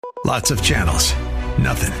Lots of channels,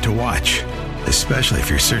 nothing to watch, especially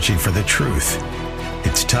if you're searching for the truth.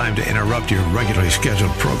 It's time to interrupt your regularly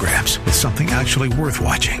scheduled programs with something actually worth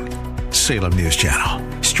watching. Salem News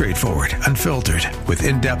Channel. Straightforward, unfiltered, with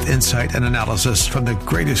in-depth insight and analysis from the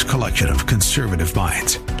greatest collection of conservative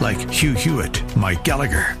minds like Hugh Hewitt, Mike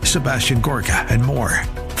Gallagher, Sebastian Gorka, and more.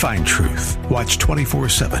 Find truth. Watch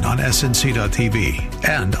 24/7 on snc.tv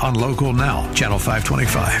and on Local Now, Channel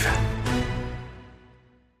 525.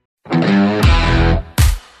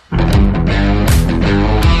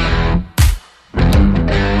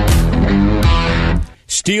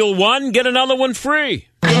 Steal one, get another one free.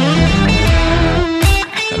 That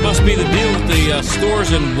must be the deal with the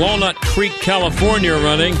stores in Walnut Creek, California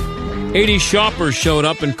running. 80 shoppers showed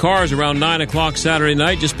up in cars around 9 o'clock Saturday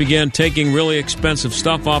night, just began taking really expensive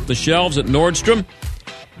stuff off the shelves at Nordstrom,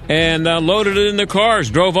 and loaded it in their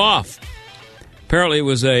cars, drove off. Apparently it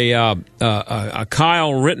was a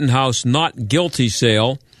Kyle Rittenhouse not guilty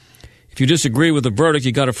sale. If you disagree with the verdict,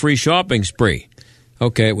 you got a free shopping spree.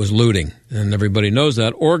 Okay, it was looting, and everybody knows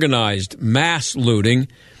that. Organized mass looting.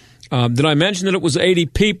 Did I mention that it was 80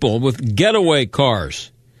 people with getaway cars?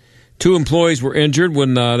 2 employees were injured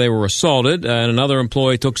when they were assaulted, and another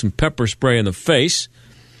employee took some pepper spray in the face.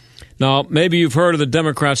 Now, maybe you've heard of the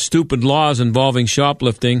Democrats' stupid laws involving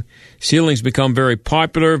shoplifting. Stealing's become very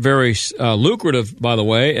popular, very lucrative, by the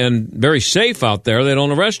way, and very safe out there. They don't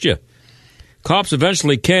arrest you. Cops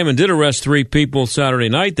eventually came and did arrest 3 people Saturday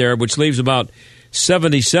night there, which leaves about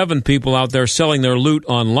 77 people out there selling their loot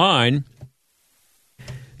online.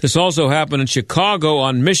 This also happened in Chicago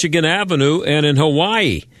on Michigan Avenue and in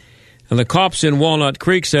Hawaii. And the cops in Walnut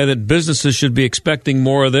Creek say that businesses should be expecting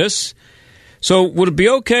more of this. So would it be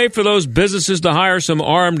okay for those businesses to hire some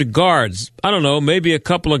armed guards? I don't know, maybe a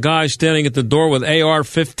couple of guys standing at the door with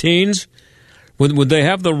AR-15s? Would they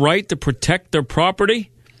have the right to protect their property?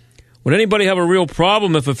 Would anybody have a real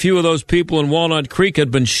problem if a few of those people in Walnut Creek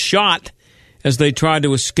had been shot as they tried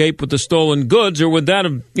to escape with the stolen goods, or would that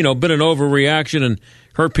have, been an overreaction and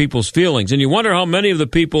hurt people's feelings? And you wonder how many of the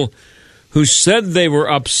people who said they were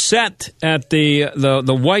upset at the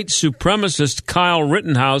white supremacist Kyle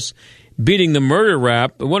Rittenhouse beating the murder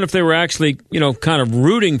rap, I wonder if they were actually, kind of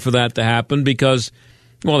rooting for that to happen because,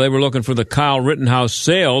 they were looking for the Kyle Rittenhouse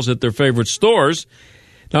sales at their favorite stores.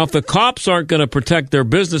 Now, if the cops aren't going to protect their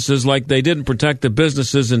businesses like they didn't protect the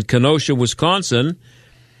businesses in Kenosha, Wisconsin,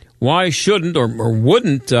 why shouldn't or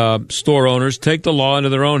wouldn't store owners take the law into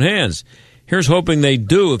their own hands? Here's hoping they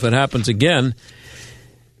do if it happens again.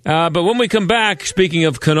 But when we come back, speaking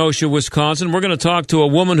of Kenosha, Wisconsin, we're going to talk to a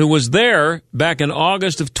woman who was there back in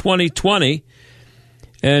August of 2020.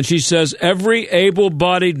 And she says every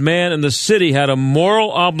able-bodied man in the city had a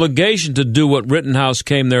moral obligation to do what Rittenhouse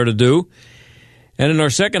came there to do. And in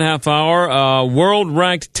our second half hour, a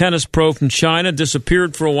world-ranked tennis pro from China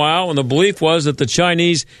disappeared for a while, and the belief was that the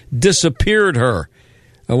Chinese disappeared her.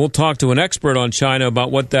 And we'll talk to an expert on China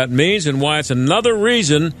about what that means and why it's another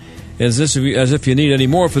reason, as if you need any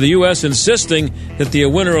more, for the U.S. insisting that the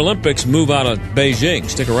Winter Olympics move out of Beijing.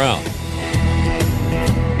 Stick around.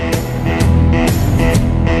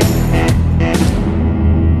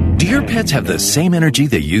 Do your pets have the same energy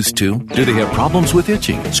they used to? Do they have problems with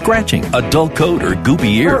itching, scratching, a dull coat, or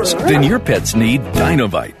goopy ears? Then your pets need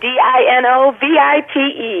Dinovite. DINOVITE.com.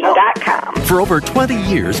 For over 20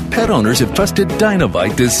 years, pet owners have trusted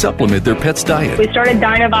Dinovite to supplement their pet's diet. We started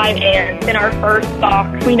Dinovite, and in our first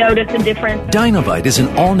box, we noticed a difference. Dinovite is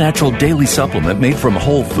an all-natural daily supplement made from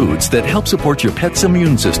whole foods that help support your pet's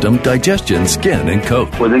immune system, digestion, skin, and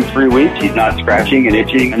coat. Within 3 weeks, he's not scratching and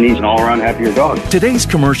itching, and he's an all-around happier dog. Today's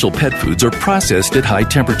commercial pet foods are processed at high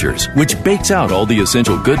temperatures, which bakes out all the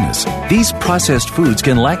essential goodness. These processed foods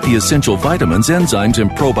can lack the essential vitamins, enzymes,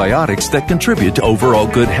 and probiotics that contribute to overall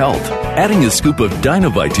good health. Adding a scoop of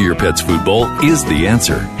Dinovite to your pet's food bowl is the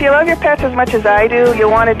answer. If you love your pets as much as I do,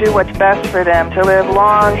 you'll want to do what's best for them to live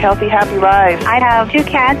long, healthy, happy lives. I have 2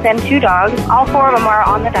 cats and 2 dogs. All 4 of them are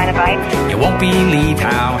on the Dinovite. You won't believe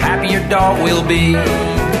how happy your dog will be.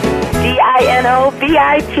 DINOVITE.com.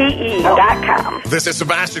 This is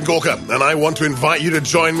Sebastian Gorka, and I want to invite you to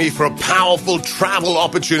join me for a powerful travel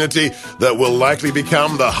opportunity that will likely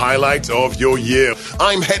become the highlight of your year.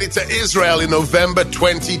 I'm headed to Israel in November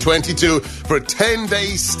 2022 for a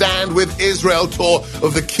 10-day Stand with Israel tour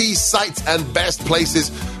of the key sites and best places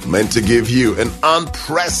meant to give you an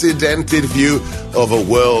unprecedented view of a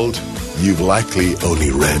world you've likely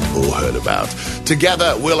only read or heard about.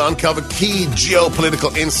 Together, we'll uncover key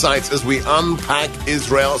geopolitical insights as we unpack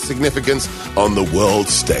Israel's significance on the world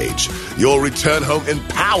stage. You'll return home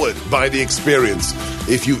empowered by the experience.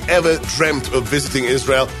 If you've ever dreamt of visiting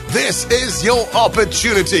Israel, this is your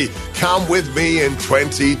opportunity. Come with me in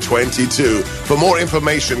 2022. For more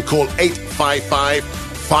information, call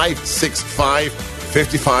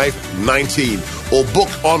 855-565-5519 or book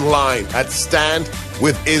online at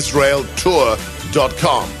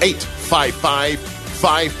standwithisraeltour.com.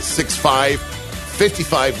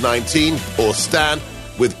 855-565-5519 or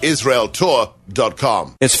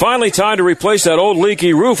standwithisraeltour.com. It's finally time to replace that old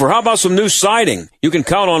leaky roof, or how about some new siding? You can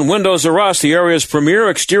count on Windows R Us, the area's premier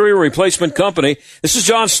exterior replacement company. This is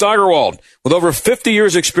John Steigerwald. With over 50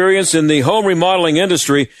 years experience in the home remodeling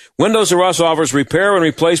industry, Windows R Us offers repair and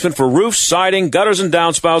replacement for roofs, siding, gutters and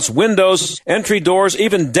downspouts, windows, entry doors,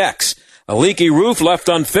 even decks. A leaky roof left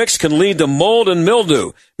unfixed can lead to mold and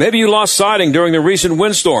mildew. Maybe you lost siding during the recent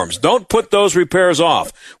windstorms. Don't put those repairs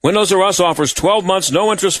off. Windows R Us offers 12 months,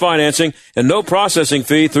 no interest financing, and no processing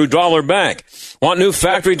fee through Dollar Bank. Want new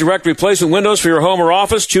factory direct replacement windows for your home or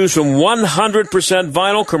office? Choose from 100%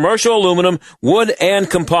 vinyl, commercial aluminum, wood, and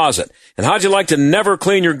composite. And how'd you like to never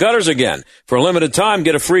clean your gutters again? For a limited time,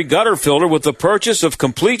 get a free gutter filter with the purchase of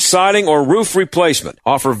complete siding or roof replacement.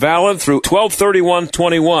 Offer valid through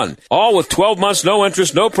 12/31/21. All with 12 months, no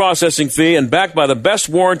interest, no processing fee, and backed by the best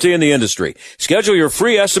warranty in the industry. Schedule your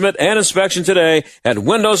free estimate and inspection today at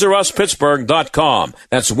WindowsRUsPittsburgh.com.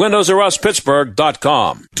 That's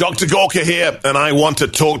WindowsRUsPittsburgh.com. Dr. Gorka here, and I want to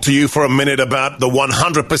talk to you for a minute about the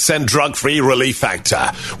 100% drug-free Relief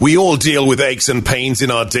Factor. We all deal with aches and pains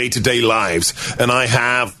in our day-to-day lives, and I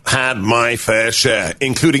have had my fair share,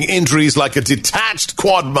 including injuries like a detached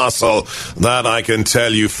quad muscle that I can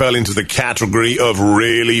tell you fell into the category of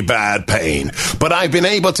really bad pain. But I've been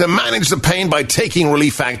able to manage the pain by taking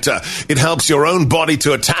Relief Factor. It helps your own body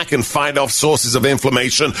to attack and fight off sources of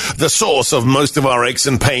inflammation, the source of most of our aches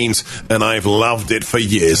and pains, and I've loved it for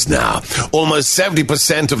years now. Almost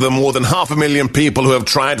 70% of the more than 500,000 people who have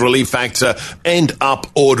tried Relief Factor end up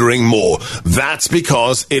ordering more. That's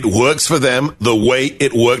because it works for them the way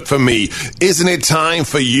it worked for me. Isn't it time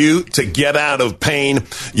for you to get out of pain?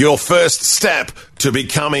 Your first step to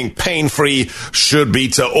becoming pain-free should be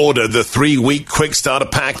to order the 3-week quick starter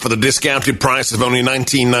pack for the discounted price of only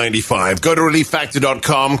 $19.95. Go to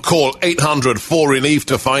ReliefFactor.com, call 800-4RELIEF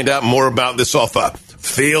to find out more about this offer.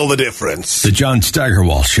 Feel the difference. The John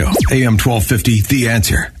Steigerwald Show, AM 1250, The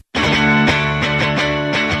Answer.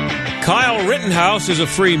 Kyle Rittenhouse is a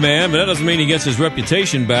free man, but that doesn't mean he gets his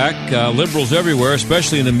reputation back. Liberals everywhere,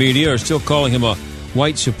 especially in the media, are still calling him a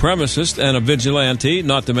white supremacist and a vigilante,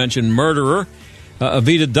 not to mention murderer.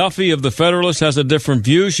 Avita Duffy of The Federalist has a different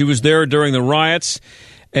view. She was there during the riots,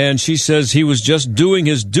 and she says he was just doing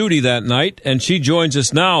his duty that night, and she joins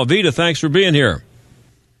us now. Avita, thanks for being here.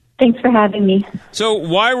 Thanks for having me. So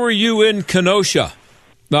why were you in Kenosha?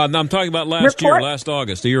 I'm talking about last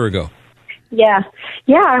August, a year ago. Yeah,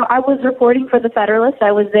 I was reporting for The Federalist.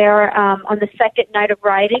 I was there on the second night of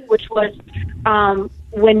rioting, which was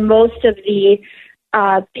when most of the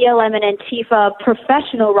BLM and Antifa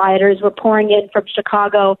professional rioters were pouring in from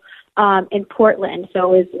Chicago in Portland.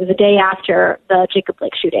 So it was the day after the Jacob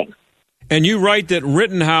Blake shooting. And you write that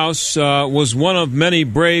Rittenhouse was one of many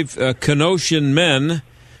brave Kenoshan men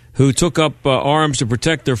who took up arms to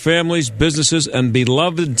protect their families, businesses, and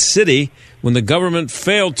beloved city when the government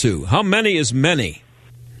failed to. How many is many?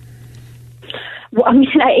 Well, I mean,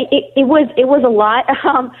 it was a lot.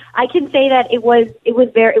 I can say that it was a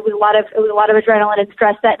lot of adrenaline and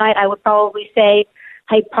stress that night. I would probably say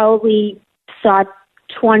I probably saw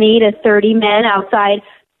 20 to 30 men outside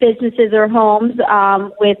businesses or homes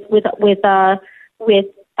with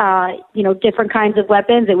different kinds of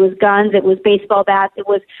weapons. It was guns, it was baseball bats, it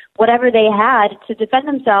was whatever they had to defend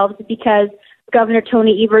themselves, because Governor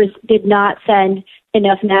Tony Evers did not send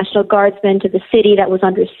enough National Guardsmen to the city that was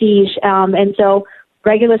under siege. And so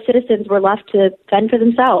regular citizens were left to fend for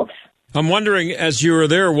themselves. I'm wondering, as you were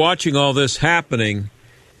there watching all this happening,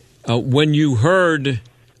 when you heard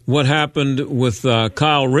what happened with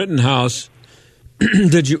Kyle Rittenhouse,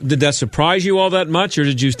 did that surprise you all that much, or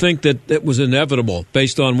did you think that it was inevitable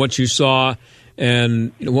based on what you saw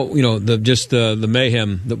and the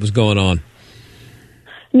mayhem that was going on?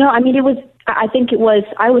 No, I mean, I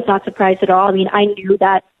was not surprised at all. I mean, I knew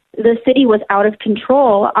that the city was out of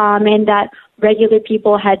control, and that regular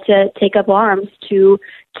people had to take up arms to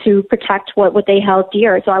protect what they held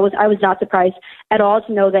dear. So I was not surprised at all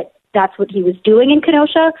to know that that's what he was doing in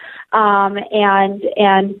Kenosha,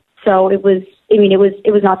 and so it was. I mean, it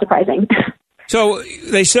was not surprising. So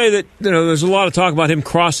they say that there's a lot of talk about him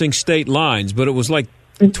crossing state lines, but it was like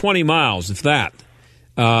 20 miles, if that.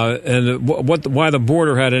 And why the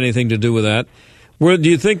border had anything to do with that? Where do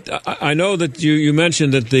you think? I know that you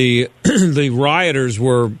mentioned that the the rioters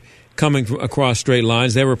were coming across state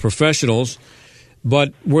lines. They were professionals,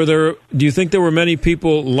 but do you think there were many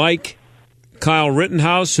people like Kyle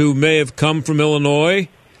Rittenhouse who may have come from Illinois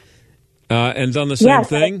and done the same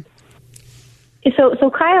thing? So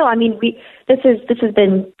Kyle, I mean, this has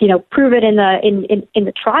been proven in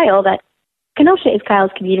the trial that Kenosha is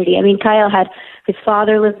Kyle's community. I mean, Kyle had his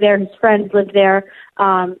father lived there, his friends lived there.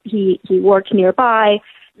 He worked nearby.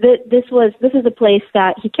 This is a place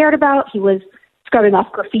that he cared about. He was scrubbing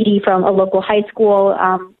off graffiti from a local high school.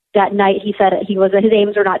 That night, he said his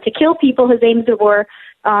aims were not to kill people. His aims were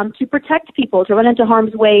to protect people, to run into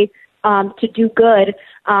harm's way, to do good,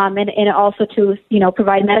 and also to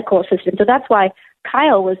provide medical assistance. So that's why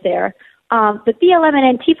Kyle was there. The BLM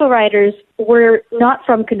and Antifa rioters were not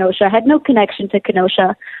from Kenosha, had no connection to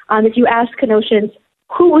Kenosha. If you ask Kenosans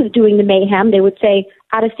who was doing the mayhem, they would say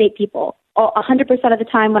out-of-state people. 100% of the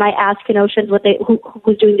time when I asked Kenosans who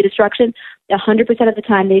was doing the destruction, 100% of the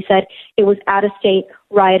time they said it was out-of-state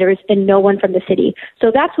rioters and no one from the city.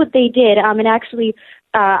 So that's what they did. And actually,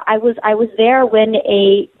 I was there when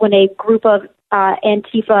a group of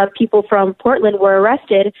Antifa people from Portland were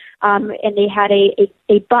arrested, and they had a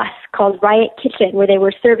bus called Riot Kitchen where they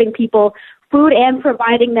were serving people food and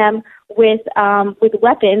providing them with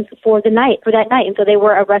weapons for that night. And so they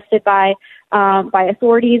were arrested by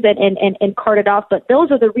authorities and carted off. But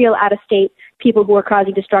those are the real out-of-state people who are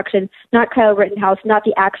causing destruction, not Kyle Rittenhouse, not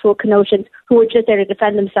the actual Kenosans who were just there to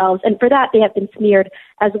defend themselves. And for that, they have been smeared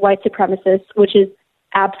as white supremacists, which is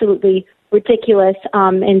absolutely ridiculous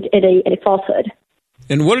and a falsehood.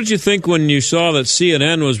 And what did you think when you saw that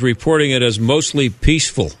CNN was reporting it as mostly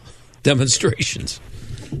peaceful demonstrations?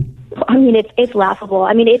 I mean, it's laughable.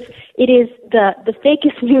 I mean, it is the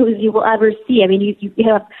fakest news you will ever see. I mean, you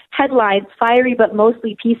have headlines, fiery but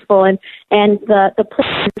mostly peaceful, and the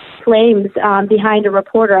flames behind a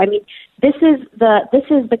reporter. I mean, this is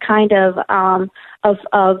the kind of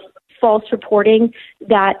false reporting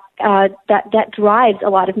that drives a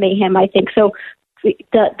lot of mayhem, I think. So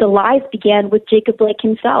the lies began with Jacob Blake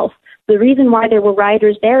himself. The reason why there were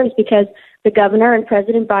rioters there is because the governor and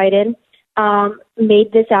President Biden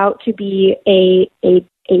made this out to be a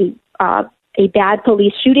bad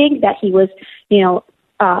police shooting, that he was, an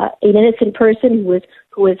innocent person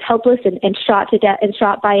who was helpless and shot to death and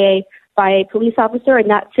shot by a police officer, and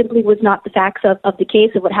that simply was not the facts of the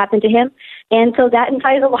case of what happened to him. And so that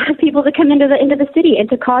incited a lot of people to come into the city and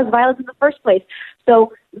to cause violence in the first place.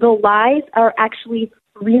 So the lies are actually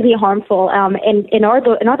really harmful, and are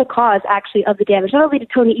the cause actually of the damage. Not only did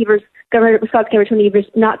Wisconsin Governor Tony Evers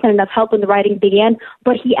not send enough help when the rioting began,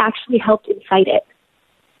 but he actually helped incite it.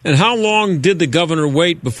 And how long did the governor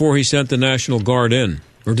wait before he sent the National Guard in,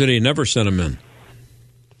 or did he never send them in?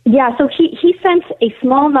 Yeah, so he sent a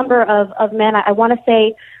small number of men. I want to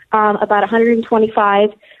say about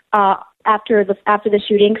 125 after the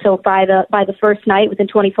shooting. So by the first night, within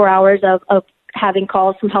 24 hours of having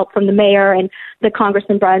calls from help from the mayor and the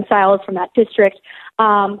Congressman Brian Siles from that district,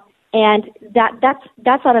 and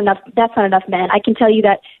that's not enough. That's not enough men. I can tell you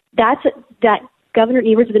that Governor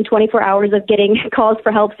Evers, within 24 hours of getting calls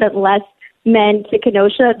for help, sent less men to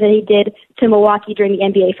Kenosha than he did to Milwaukee during the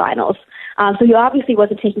NBA Finals. So he obviously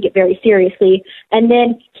wasn't taking it very seriously. And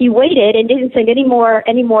then he waited and didn't send any more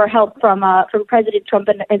help from President Trump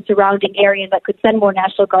and surrounding areas that could send more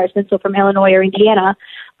National Guardsmen, so from Illinois or Indiana,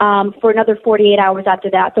 for another 48 hours after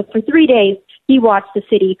that. So for 3 days, he watched the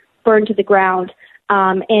city burn to the ground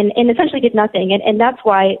and essentially did nothing. And that's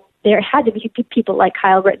why there had to be people like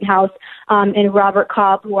Kyle Rittenhouse and Robert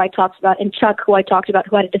Cobb, who I talked about, and Chuck, who I talked about,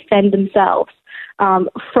 who had to defend themselves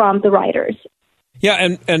from the rioters.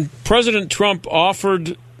 Yeah, and President Trump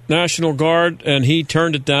offered National Guard, and he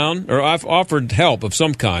turned it down, or offered help of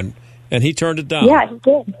some kind, and he turned it down. Yeah, he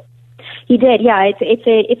did. He did. Yeah,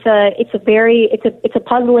 it's a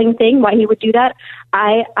puzzling thing why he would do that.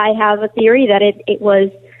 I have a theory that it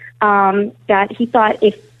was that he thought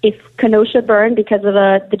if Kenosha burned because of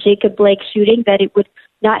the Jacob Blake shooting, that it would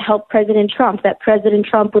not help President Trump, that President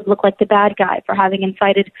Trump would look like the bad guy for having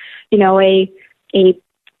incited, a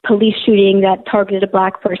police shooting that targeted a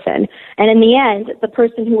black person. And in the end, the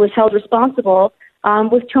person who was held responsible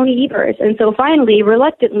was Tony Evers. And so finally,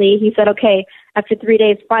 reluctantly, he said, okay, after 3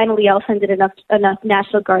 days, finally I'll send in enough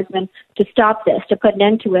National Guardsmen to stop this, to put an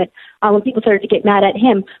end to it, when people started to get mad at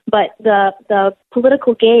him. But the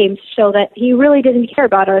political games show that he really didn't care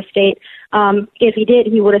about our state. If he did,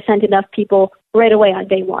 he would have sent enough people right away on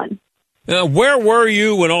day one. Where were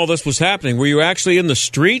you when all this was happening? Were you actually in the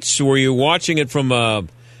streets? Were you watching it from a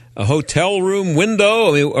hotel room window?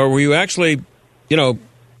 I mean, or were you actually,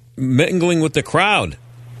 mingling with the crowd?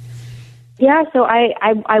 Yeah, so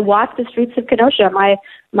I walked the streets of Kenosha.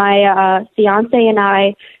 My fiance and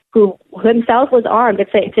I, who himself was armed.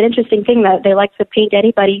 It's an interesting thing that they like to paint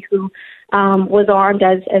anybody who was armed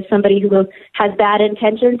as somebody who has bad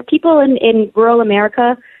intentions. People in rural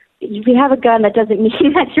America, if you have a gun, that doesn't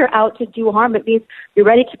mean that you're out to do harm. It means you're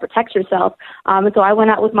ready to protect yourself. And so I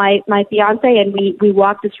went out with my fiance, and we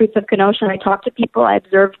walked the streets of Kenosha, and I talked to people. I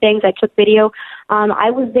observed things. I took video.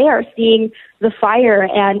 I was there seeing the fire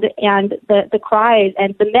and the cries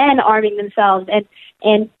and the men arming themselves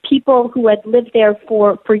and people who had lived there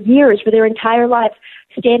for years, for their entire lives,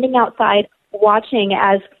 standing outside watching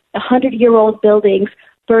as 100-year-old buildings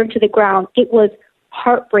burned to the ground. It was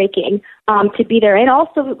heartbreaking to be there, and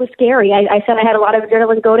also it was scary. I said I had a lot of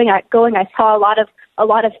adrenaline going. I saw a lot of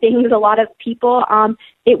things, a lot of people.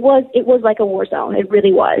 It was like a war zone. It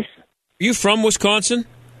really was. Are you from Wisconsin?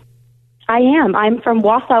 I am. I'm from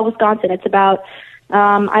Wausau, Wisconsin. It's about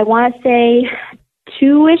I want to say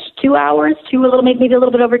 2 hours, maybe a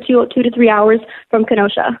little bit over 2 to 3 hours from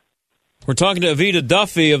Kenosha. We're talking to Evita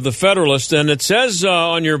Duffy of The Federalist, and it says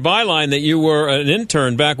on your byline that you were an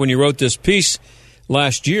intern back when you wrote this piece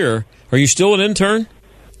last year. Are you still an intern?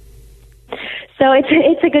 So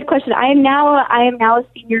it's a good question. I am now a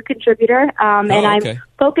senior contributor, and I'm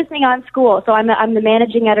focusing on school. So I'm the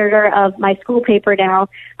managing editor of my school paper now,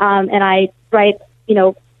 and I write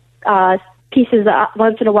pieces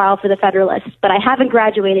once in a while for The Federalist. But I haven't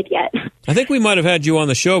graduated yet. I think we might have had you on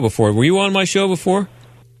the show before. Were you on my show before?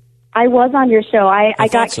 I was on your show. I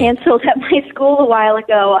got canceled at my school a while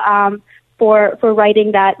ago for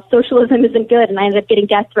writing that socialism isn't good, and I ended up getting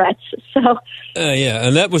death threats. So yeah,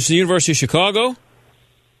 and that was the University of Chicago?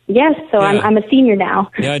 Yes, so yeah. I'm a senior now.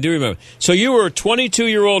 Yeah, I do remember. So you were a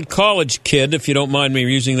 22-year-old college kid, if you don't mind me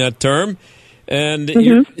using that term, and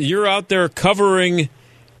you're out there covering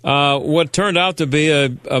what turned out to be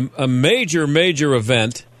a major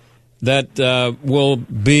event that will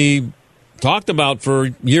be talked about for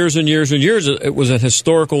years and years and years. It was a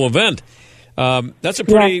historical event. That's a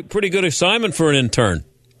pretty good assignment for an intern.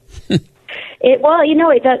 The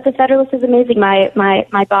Federalist is amazing.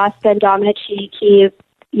 My boss, Ben Dominich, he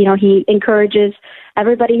encourages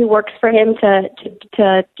everybody who works for him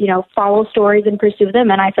to follow stories and pursue them.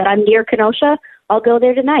 And I said, I'm near Kenosha. I'll go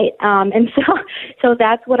there tonight. And so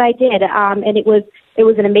that's what I did. And it was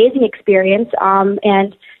an amazing experience.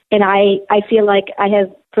 And I feel like I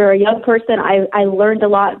have, for a young person, I learned a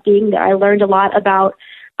lot being there. I learned a lot about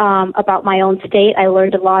my own state. I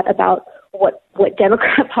learned a lot about what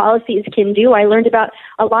Democrat policies can do. I learned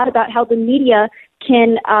a lot about how the media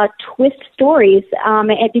can twist stories.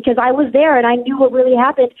 And because I was there and I knew what really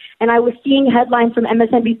happened, and I was seeing headlines from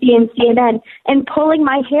MSNBC and CNN and pulling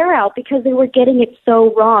my hair out because they were getting it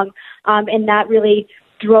so wrong. And that really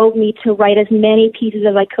drove me to write as many pieces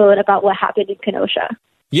as I could about what happened in Kenosha.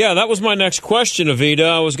 Yeah, that was my next question, Evita.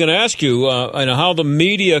 I was going to ask you how the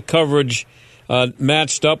media coverage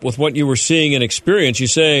matched up with what you were seeing and experience. You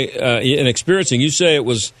say You say it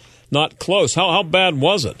was not close. How bad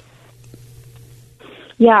was it?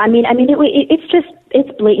 Yeah,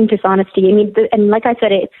 it's blatant dishonesty. And like I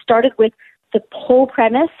said, it started with the whole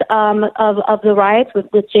premise of the riots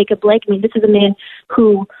with Jacob Blake. This is a man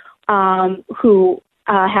who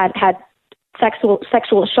had sexual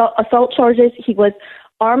assault charges. He was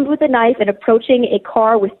armed with a knife and approaching a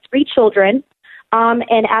car with 3 children.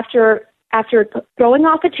 And after throwing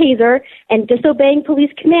off a taser and disobeying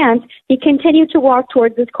police commands, he continued to walk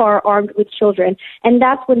towards this car armed with children. And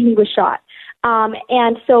that's when he was shot.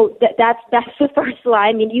 And so that's the first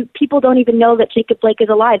lie. People don't even know that Jacob Blake is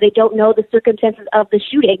alive. They don't know the circumstances of the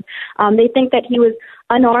shooting. They think that he was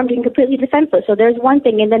unarmed and completely defenseless. So there's one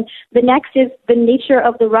thing. And then the next is the nature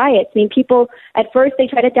of the riots. People, at first, they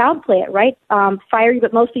try to downplay it, right? Fiery,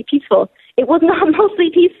 but mostly peaceful. It was not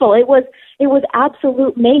mostly peaceful. It was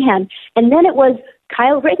absolute mayhem. And then it was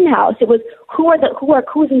Kyle Rittenhouse. It was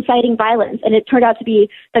who's inciting violence, and it turned out to be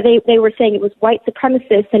that they were saying it was white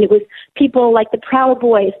supremacists, and it was people like the Proud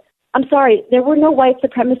Boys. I'm sorry, there were no white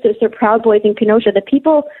supremacists or Proud Boys in Kenosha. The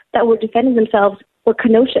people that were defending themselves were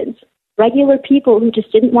Kenoshans, regular people who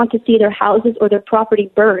just didn't want to see their houses or their property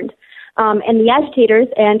burned. And the agitators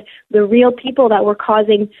and the real people that were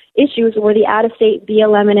causing issues were the out-of-state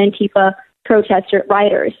BLM and Antifa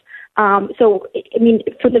rioters. From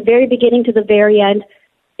the very beginning to the very end,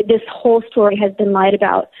 this whole story has been lied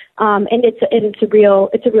about, and it's a real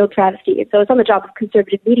travesty. So it's on the job of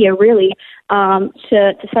conservative media, really,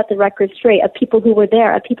 to set the record straight of people who were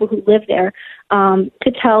there, of people who lived there,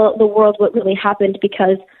 to tell the world what really happened,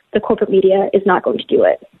 because the corporate media is not going to do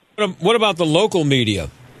it. What about the local media?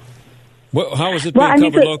 How is it being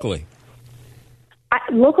covered locally?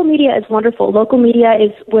 Local media is wonderful. Local media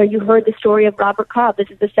is where you heard the story of Robert Cobb. This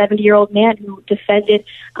is the 70-year-old man who defended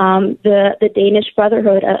the Danish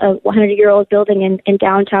Brotherhood, a 100-year-old building in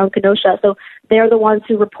downtown Kenosha. So they're the ones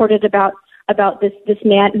who reported about this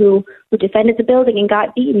man who defended the building and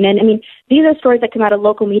got beaten. And I mean, these are stories that come out of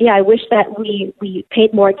local media. I wish that we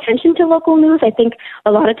paid more attention to local news. I think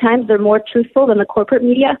a lot of times they're more truthful than the corporate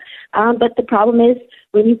media. But the problem is,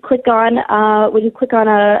 when you click on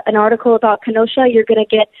an article about Kenosha, you're going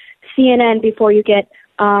to get CNN before you get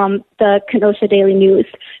the Kenosha Daily News.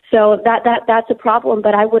 So that's a problem.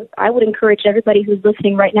 But I would encourage everybody who's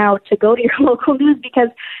listening right now to go to your local news, because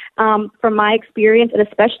from my experience, and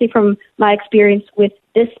especially from my experience with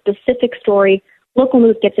this specific story, local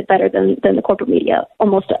news gets it better than the corporate media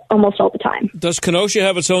almost all the time. Does Kenosha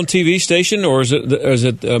have its own TV station, or is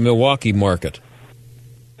it a Milwaukee market?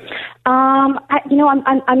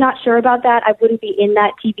 I'm not sure about that. I wouldn't be in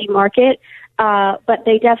that TV market, but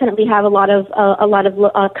they definitely have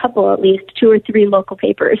a couple, at least 2 or 3 local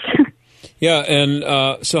papers. Yeah, and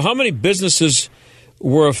so how many businesses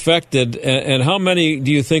were affected, and how many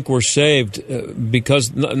do you think were saved?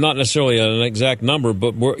 Because not necessarily an exact number,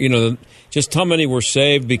 but just how many were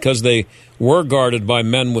saved because they were guarded by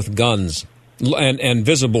men with guns and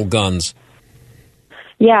visible guns?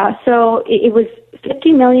 Yeah, so it was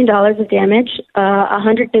 $50 million of damage.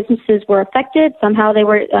 100 businesses were affected. Somehow they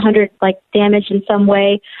were 100 damaged in some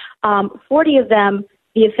way. 40 of them,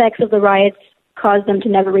 the effects of the riots caused them to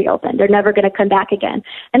never reopen. They're never going to come back again,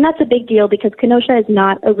 and that's a big deal because Kenosha is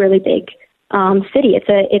not a really big city. It's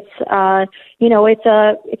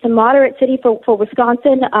a moderate city for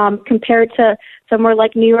Wisconsin compared to somewhere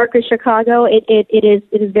like New York or Chicago. It is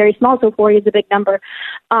very small, so 40 is a big number,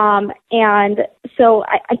 and so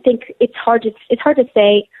I think it's hard to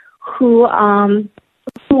say how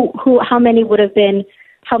many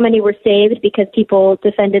were saved because people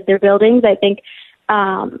defended their buildings. I think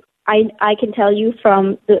I can tell you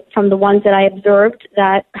from the ones that I observed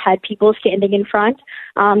that had people standing in front,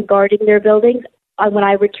 guarding their buildings. When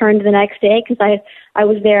I returned the next day, because I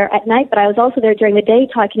was there at night, but I was also there during the day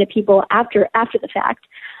talking to people after the fact,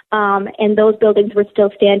 and those buildings were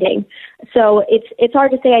still standing. So it's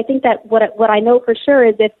hard to say. I think that what I know for sure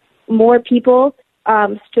is if more people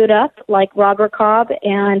stood up, like Robert Cobb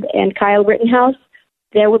and Kyle Rittenhouse,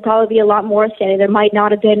 there would probably be a lot more standing. There might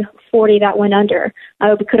not have been 40 that went under.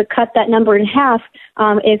 We could have cut that number in half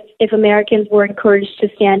if Americans were encouraged to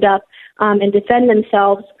stand up and defend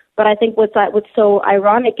themselves. But I think what's so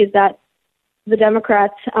ironic is that the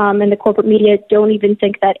Democrats and the corporate media don't even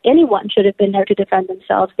think that anyone should have been there to defend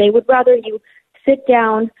themselves. They would rather you sit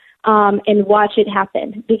down and watch it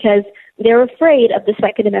happen because they're afraid of the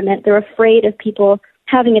Second Amendment. They're afraid of people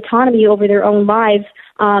having autonomy over their own lives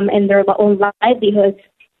and their own livelihoods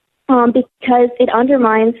because it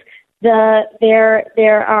undermines their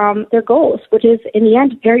goals, which is in the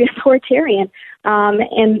end very authoritarian.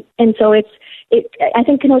 And so I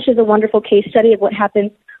think Kenosha is a wonderful case study of what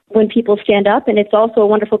happens when people stand up, and it's also a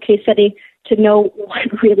wonderful case study to know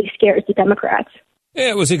what really scares the Democrats. Yeah,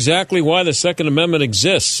 it was exactly why the Second Amendment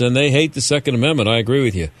exists, and they hate the Second Amendment. I agree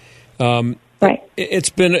with you. Right.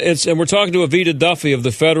 And we're talking to Avita Duffy of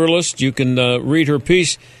the Federalist. You can read her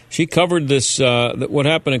piece. She covered this what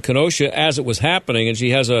happened in Kenosha as it was happening, and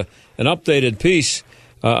she has an updated piece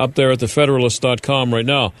up there at thefederalist.com right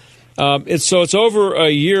now. It's over a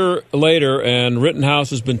year later, and Rittenhouse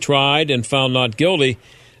has been tried and found not guilty.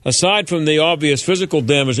 Aside from the obvious physical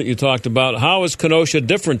damage that you talked about, how is Kenosha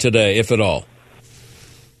different today, if at all?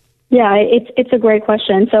 Yeah, it's a great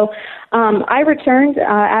question. So I returned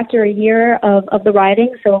after a year of the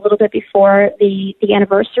rioting, so a little bit before the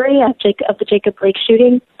anniversary of the Jacob Blake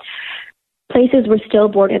shooting. Places were still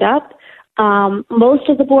boarded up. Most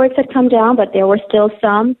of the boards had come down, but there were still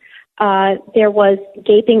some. There was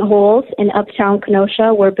gaping holes in uptown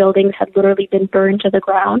Kenosha where buildings had literally been burned to the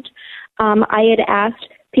ground. I had asked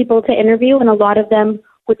people to interview, and a lot of them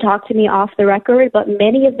would talk to me off the record, but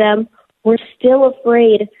many of them were still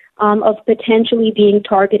afraid of potentially being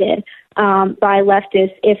targeted by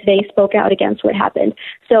leftists if they spoke out against what happened.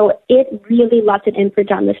 So it really left an imprint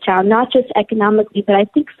on this town, not just economically, but I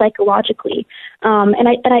think psychologically. And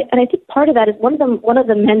I think part of that is one of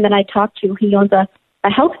the men that I talked to. He owns a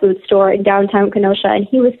health food store in downtown Kenosha, and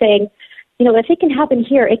he was saying, if it can happen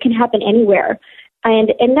here, it can happen anywhere.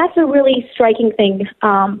 And that's a really striking thing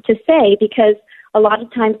to say, because a lot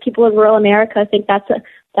of times people in rural America think that's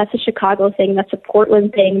a Chicago thing, that's a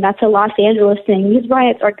Portland thing, that's a Los Angeles thing. These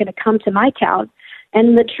riots aren't going to come to my town.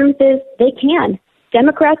 And the truth is, they can.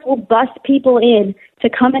 Democrats will bust people in to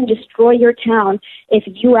come and destroy your town if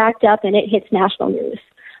you act up and it hits national news.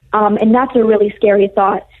 And that's a really scary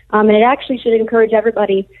thought. And it actually should encourage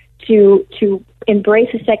everybody to embrace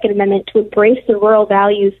the Second Amendment, to embrace the rural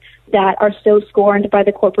values that are so scorned by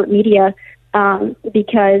the corporate media,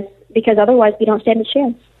 because otherwise we don't stand a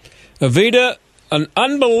chance. Evita, an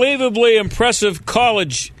unbelievably impressive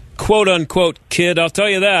college, quote-unquote, kid, I'll tell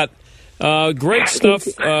you that. Great stuff,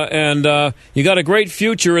 and you got a great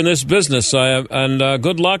future in this business. And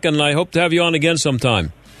good luck, and I hope to have you on again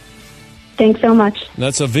sometime. Thanks so much.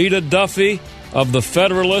 That's Evita Duffy of The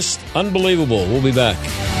Federalist. Unbelievable. We'll be back.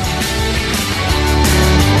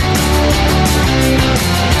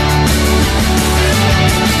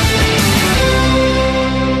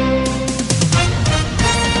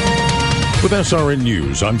 With SRN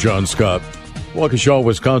News, I'm John Scott. Waukesha,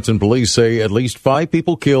 Wisconsin police say at least 5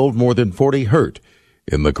 people killed, more than 40 hurt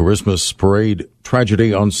in the Christmas parade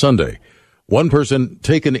tragedy on Sunday. One person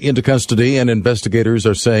taken into custody, and investigators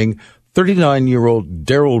are saying 39-year-old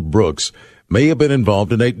Daryl Brooks may have been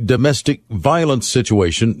involved in a domestic violence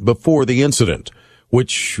situation before the incident,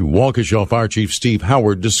 which Waukesha Fire Chief Steve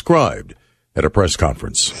Howard described at a press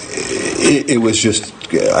conference. It was just,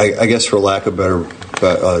 I guess for lack of better,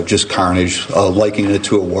 just carnage, likening it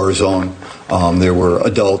to a war zone. There were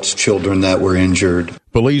adults, children that were injured.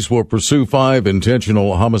 Police will pursue 5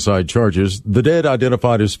 intentional homicide charges. The dead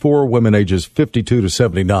identified as 4 women ages 52 to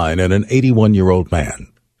 79 and an 81-year-old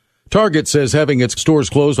man. Target says having its stores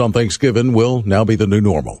closed on Thanksgiving will now be the new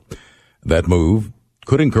normal. That move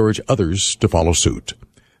could encourage others to follow suit.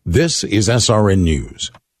 This is SRN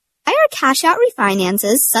News. Why are cash-out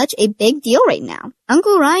refinances such a big deal right now?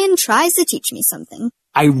 Uncle Ryan tries to teach me something.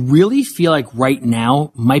 I really feel like right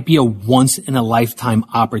now might be a once-in-a-lifetime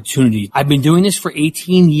opportunity. I've been doing this for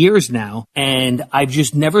 18 years now, and I've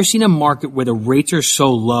just never seen a market where the rates are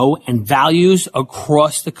so low and values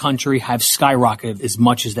across the country have skyrocketed as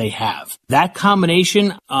much as they have. That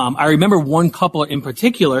combination, I remember one couple in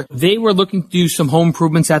particular, they were looking to do some home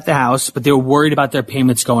improvements at the house, but they were worried about their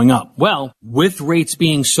payments going up. Well, with rates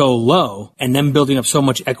being so low and them building up so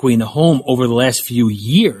much equity in the home over the last few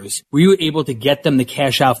years, we were able to get them the cash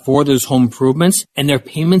out for those home improvements, and their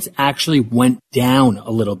payments actually went down a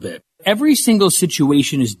little bit. Every single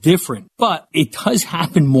situation is different, but it does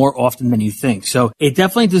happen more often than you think. So it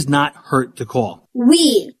definitely does not hurt to call.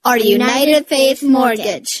 We are United Faith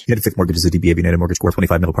Mortgage. United Faith Mortgage is a DBA of United Mortgage Corp.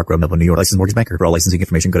 25 Middle Park Road, Melville, New York. Licensed mortgage banker. For all licensing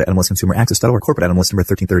information, go to NMLSConsumerAccess.org. Corporate NMLS number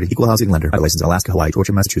 1330. Equal housing lender. Licensed in Alaska, Hawaii,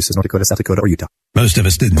 Georgia, Massachusetts, North Dakota, South Dakota, or Utah. Most of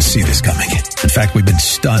us didn't see this coming. In fact, we've been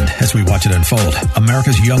stunned as we watch it unfold.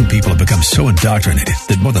 America's young people have become so indoctrinated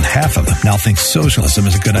that more than half of them now think socialism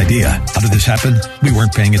is a good idea. How did this happen? We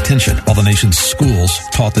weren't paying attention while the nation's schools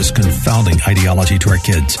taught this confounding ideology to our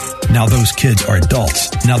kids. Now those kids are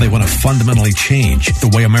adults. Now they want to fundamentally change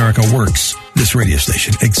the way America works. This radio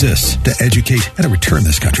station exists to educate and to return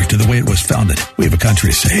this country to the way it was founded. We have a country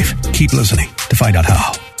to save. Keep listening to find out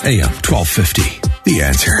how. AM 1250. The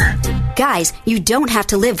Answer. Guys, you don't have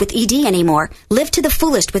to live with ED anymore. Live to the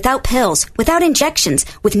fullest without pills, without injections,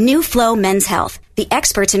 with New Flow Men's Health. The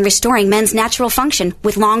experts in restoring men's natural function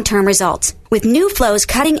with long-term results. With New Flow's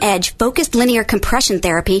cutting-edge, focused linear compression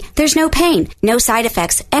therapy, there's no pain, no side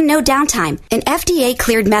effects, and no downtime. An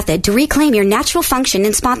FDA-cleared method to reclaim your natural function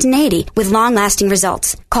and spontaneity with long-lasting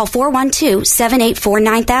results. Call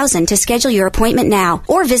 412-784-9000 to schedule your appointment now,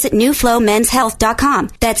 or visit newflowmenshealth.com.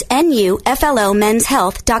 That's NUFLO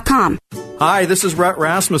menshealth.com. Hi, this is Rhett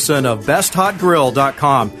Rasmussen of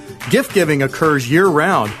BestHotGrill.com. Gift giving occurs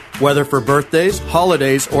year-round, whether for birthdays,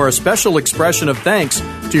 holidays, or a special expression of thanks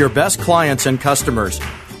to your best clients and customers.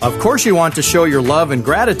 Of course, you want to show your love and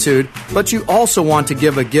gratitude, but you also want to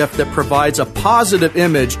give a gift that provides a positive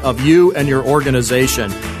image of you and your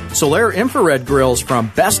organization. Solaire infrared grills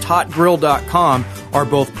from BestHotGrill.com are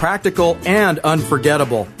both practical and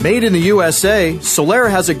unforgettable. Made in the USA,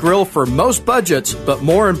 Solaire has a grill for most budgets, but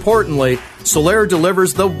more importantly, Solaire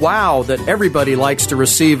delivers the wow that everybody likes to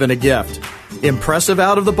receive in a gift. Impressive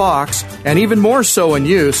out of the box, and even more so in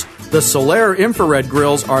use, the Solaire infrared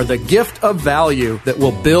grills are the gift of value that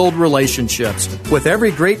will build relationships. With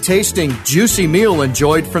every great tasting, juicy meal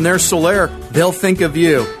enjoyed from their Solaire, they'll think of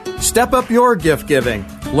you. Step up your gift giving.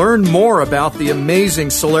 Learn more about the amazing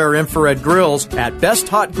Solaire infrared grills at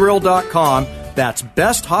BestHotGrill.com. That's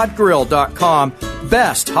BestHotGrill.com.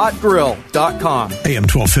 besthotgrill.com. AM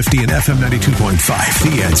 1250 and FM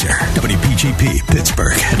 92.5. The Answer. WPGP,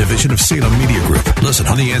 Pittsburgh, a division of Salem Media Group. Listen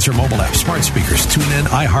on the Answer mobile app, smart speakers, TuneIn,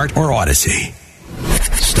 iHeart, or Odyssey.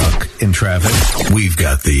 Stuck in traffic? We've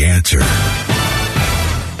got the answer.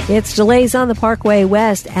 It's delays on the Parkway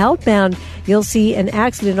West. Outbound, you'll see an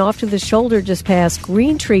accident off to the shoulder just past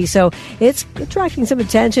Green Tree. So it's attracting some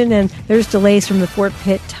attention, and there's delays from the Fort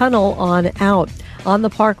Pitt Tunnel on out. On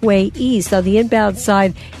the Parkway East, on the inbound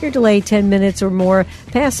side, you're delayed 10 minutes or more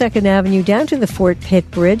past 2nd Avenue down to the Fort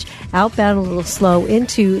Pitt Bridge. Outbound a little slow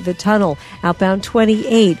into the tunnel. Outbound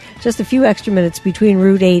 28, just a few extra minutes between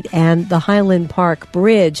Route 8 and the Highland Park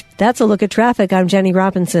Bridge. That's a look at traffic. I'm Jenny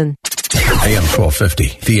Robinson. AM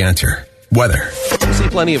 1250, The Answer. Weather. We'll see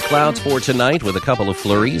plenty of clouds for tonight with a couple of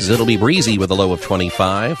flurries. It'll be breezy with a low of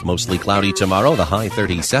 25. Mostly cloudy tomorrow, the high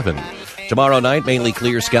 37. Tomorrow night, mainly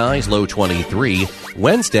clear skies, low 23.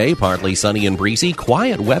 Wednesday, partly sunny and breezy.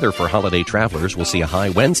 Quiet weather for holiday travelers. We'll see a high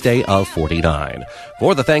Wednesday of 49.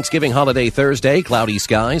 For the Thanksgiving holiday Thursday, cloudy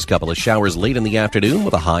skies, couple of showers late in the afternoon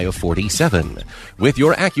with a high of 47. With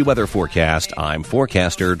your AccuWeather forecast, I'm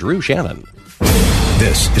forecaster Drew Shannon.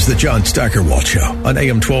 This is the John Steigerwald Show on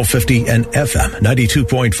AM 1250 and FM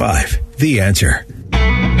 92.5. The Answer.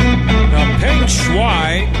 Now, Peng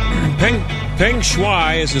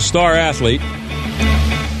Shuai is a star athlete.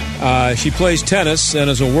 She plays tennis and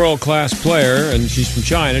is a world-class player, and she's from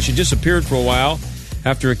China. She disappeared for a while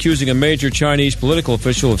after accusing a major Chinese political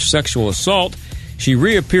official of sexual assault. She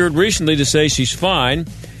reappeared recently to say she's fine.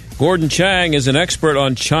 Gordon Chang is an expert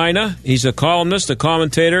on China. He's a columnist, a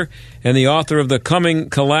commentator, and the author of The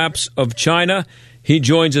Coming Collapse of China. He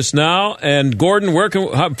joins us now. And Gordon,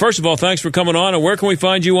 first of all, thanks for coming on. And where can we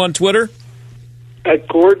find you on Twitter? At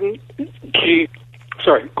Gordon G.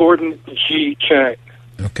 Chang.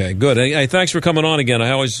 Okay, good. Hey, thanks for coming on again.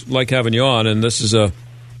 I always like having you on, and this is a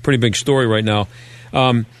pretty big story right now.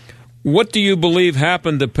 What do you believe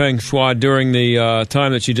happened to Peng Shuai during the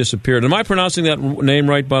time that she disappeared? Am I pronouncing that name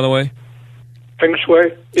right, by the way? Peng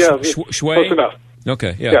Shuai? Yeah, Shuai? Close enough.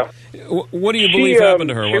 Okay, yeah. What do you believe happened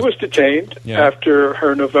to her? She was detained after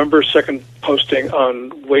her November 2nd posting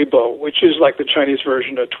on Weibo, which is like the Chinese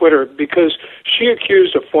version of Twitter, because she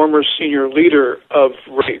accused a former senior leader of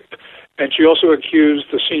rape. And she also accused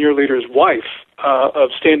the senior leader's wife of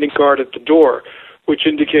standing guard at the door, which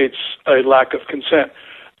indicates a lack of consent.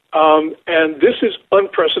 And this is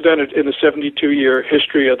unprecedented in the 72-year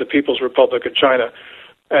history of the People's Republic of China.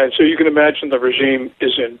 And so you can imagine the regime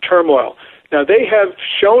is in turmoil. Now, they have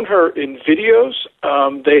shown her in videos.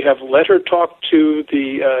 They have let her talk to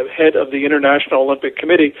the head of the International Olympic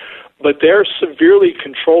Committee, but they're severely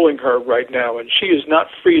controlling her right now, and she is not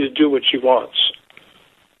free to do what she wants.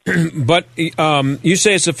 But you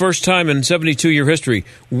say it's the first time in 72-year history.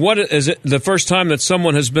 What is it? The first time that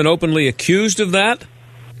someone has been openly accused of that?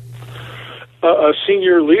 A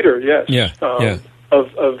senior leader, yes. Yeah.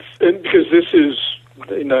 Because this is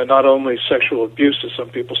not only sexual abuse, as some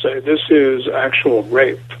people say. This is actual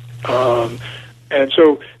rape, and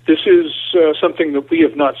so this is something that we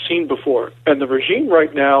have not seen before. And the regime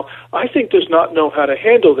right now, I think, does not know how to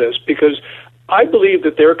handle this, because I believe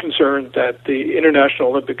that they're concerned that the International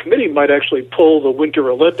Olympic Committee might actually pull the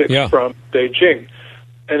Winter Olympics from Beijing,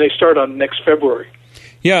 and they start on next February.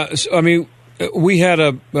 Yeah, I mean, we had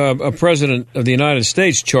a president of the United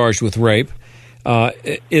States charged with rape.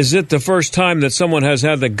 Is it the first time that someone has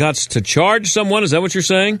had the guts to charge someone? Is that what you're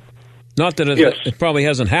saying? Not that it probably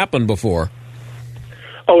hasn't happened before.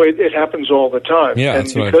 Oh, it happens all the time. Yeah, and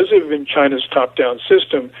because of in China's top-down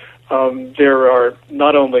system, there are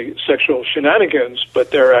not only sexual shenanigans,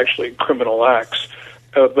 but there are actually criminal acts.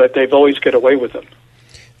 But they've always get away with them.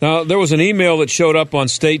 Now, there was an email that showed up on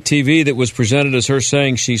state TV that was presented as her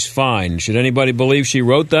saying she's fine. Should anybody believe she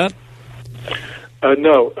wrote that?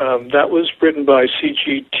 No, that was written by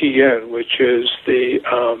CGTN, which is the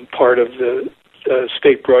part of the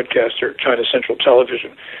state broadcaster, China Central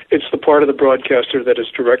Television. It's the part of the broadcaster that is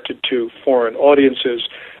directed to foreign audiences,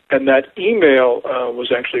 and that email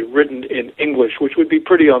was actually written in English, which would be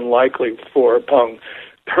pretty unlikely for Peng.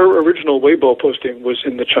 Her original Weibo posting was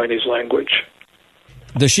in the Chinese language.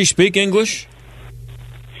 Does she speak English?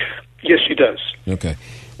 Yes, she does. Okay.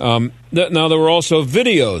 Now, there were also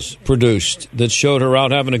videos produced that showed her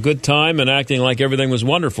out having a good time and acting like everything was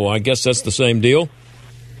wonderful. I guess that's the same deal?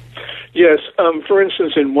 Yes. For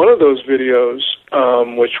instance, in one of those videos,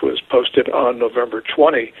 which was posted on November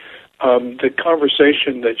 20, the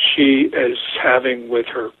conversation that she is having with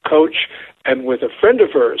her coach and with a friend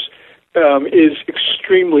of hers is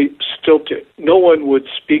extremely stilted. No one would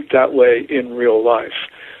speak that way in real life.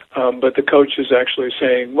 But the coach is actually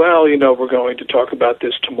saying, well, we're going to talk about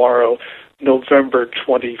this tomorrow, November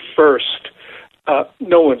 21st.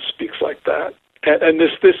 No one speaks like that. And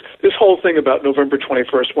this whole thing about November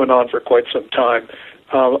 21st went on for quite some time,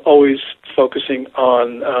 always focusing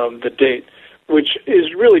on the date, which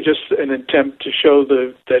is really just an attempt to show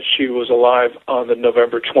that she was alive on the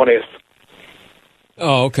November 20th.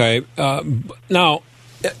 Oh, okay. Now,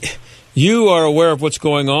 you are aware of what's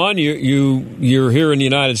going on. You're here in the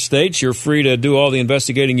United States. You're free to do all the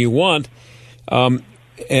investigating you want, and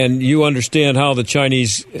you understand how the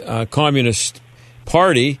Chinese Communist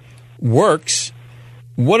Party works.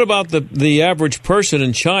 What about the average person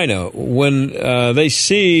in China when they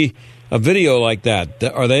see a video like that?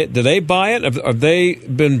 Do they buy it? Have they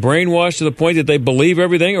been brainwashed to the point that they believe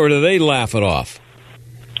everything, or do they laugh it off?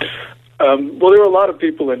 Well, there are a lot of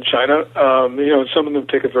people in China. Some of them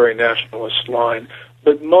take a very nationalist line.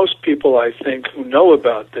 But most people, I think, who know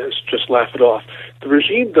about this just laugh it off. The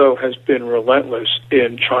regime, though, has been relentless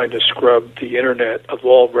in trying to scrub the Internet of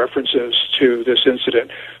all references to this incident.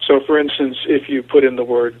 So, for instance, if you put in the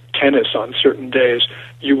word tennis on certain days,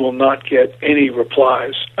 you will not get any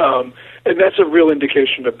replies. And that's a real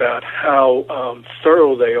indication about how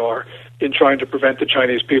thorough they are in trying to prevent the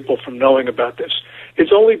Chinese people from knowing about this.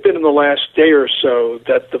 It's only been in the last day or so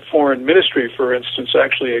that the foreign ministry, for instance,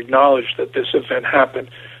 actually acknowledged that this event happened.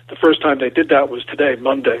 The first time they did that was today,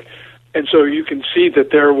 Monday. And so you can see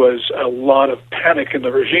that there was a lot of panic in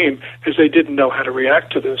the regime as they didn't know how to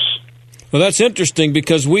react to this. Well, that's interesting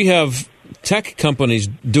because we have tech companies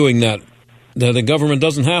doing that. The government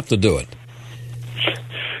doesn't have to do it.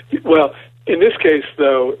 Well, in this case,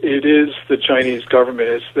 though, it is the Chinese government.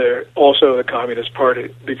 It's also the Communist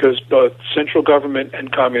Party, because both central government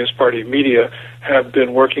and Communist Party media have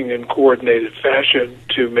been working in coordinated fashion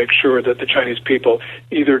to make sure that the Chinese people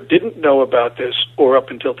either didn't know about this or, up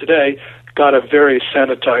until today, got a very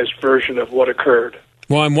sanitized version of what occurred.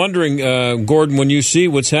 Well, I'm wondering, Gordon, when you see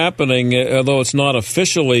what's happening, although it's not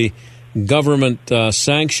officially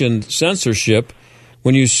government-sanctioned censorship,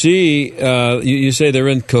 when you see, you say they're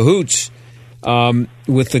in cahoots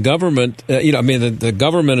with the government, the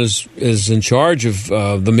government is in charge of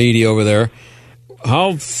the media over there.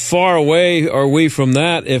 How far away are we from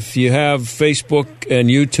that if you have Facebook and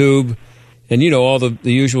YouTube and, all the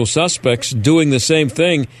usual suspects doing the same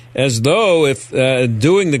thing as though if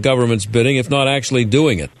doing the government's bidding, if not actually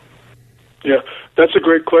doing it? Yeah, that's a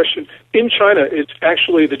great question. In China, it's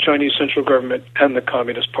actually the Chinese central government and the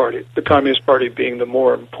Communist Party, the Communist Party being the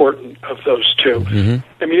more important of those two. Mm-hmm.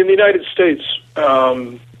 I mean, in the United States,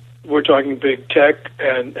 we're talking big tech,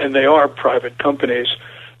 and they are private companies.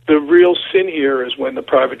 The real sin here is when the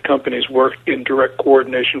private companies work in direct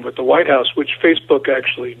coordination with the White House, which Facebook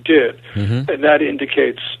actually did. Mm-hmm. And that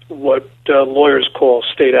indicates what lawyers call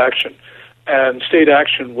state action. And state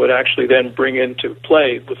action would actually then bring into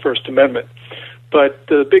play the First Amendment. But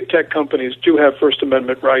the big tech companies do have First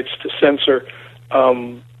Amendment rights to censor,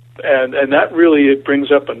 and that really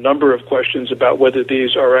brings up a number of questions about whether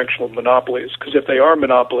these are actual monopolies. Because if they are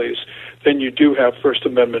monopolies, then you do have First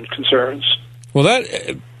Amendment concerns. Well,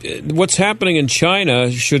 what's happening in China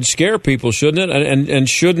should scare people, shouldn't it? And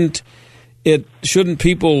shouldn't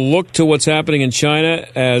people look to what's happening in China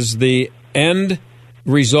as the end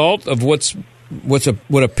result of what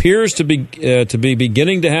appears to be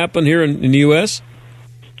beginning to happen here in the U.S.?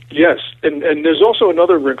 Yes, and there's also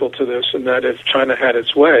another wrinkle to this, in that if China had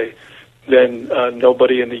its way, then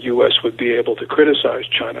nobody in the U.S. would be able to criticize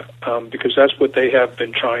China, because that's what they have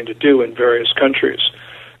been trying to do in various countries.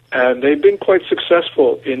 And they've been quite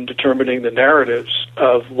successful in determining the narratives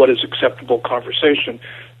of what is acceptable conversation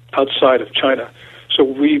outside of China. So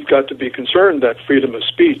we've got to be concerned that freedom of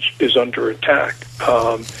speech is under attack.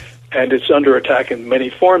 And it's under attack in many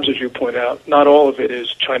forms, as you point out. Not all of it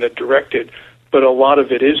is China-directed, but a lot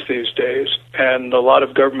of it is these days. And a lot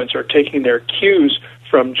of governments are taking their cues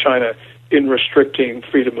from China in restricting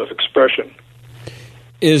freedom of expression.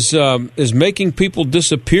 Is making people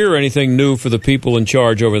disappear anything new for the people in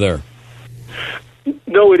charge over there?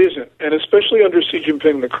 No, it isn't. And especially under Xi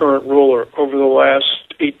Jinping, the current ruler, over the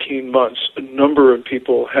last 18 months, a number of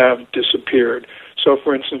people have disappeared. So,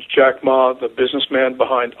 for instance, Jack Ma, the businessman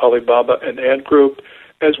behind Alibaba and Ant Group,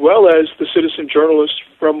 as well as the citizen journalists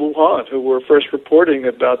from Wuhan who were first reporting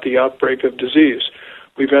about the outbreak of disease.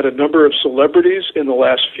 We've had a number of celebrities in the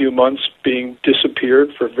last few months being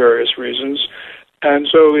disappeared for various reasons. And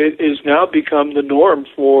so it is now become the norm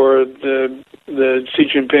for the Xi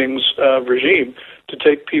Jinping's regime to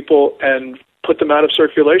take people and put them out of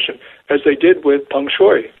circulation, as they did with Peng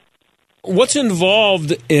Shuai. What's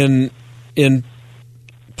involved in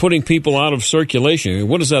putting people out of circulation.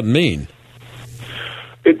 What does that mean?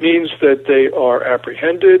 It means that they are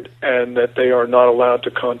apprehended and that they are not allowed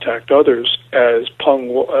to contact others, as Peng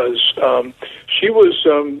was. She was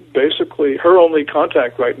basically, her only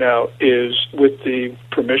contact right now is with the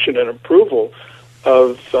permission and approval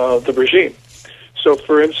of the regime. So,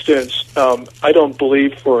 for instance, I don't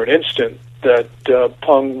believe for an instant that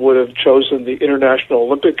Peng would have chosen the International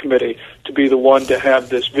Olympic Committee to be the one to have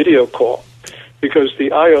this video call, because the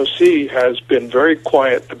IOC has been very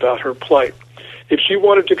quiet about her plight. If she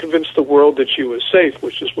wanted to convince the world that she was safe,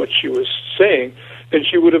 which is what she was saying, then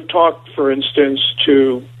she would have talked, for instance,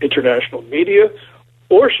 to international media,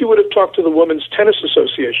 or she would have talked to the Women's Tennis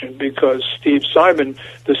Association, because Steve Simon,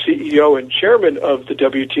 the CEO and chairman of the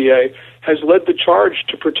WTA, has led the charge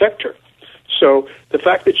to protect her. So the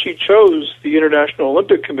fact that she chose the International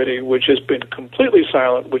Olympic Committee, which has been completely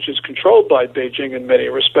silent, which is controlled by Beijing in many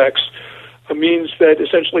respects, means that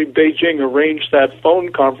essentially Beijing arranged that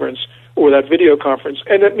phone conference or that video conference,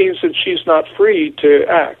 and that means that she's not free to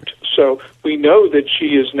act. So we know that she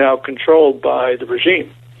is now controlled by the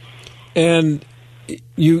regime. And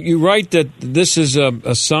you write that this is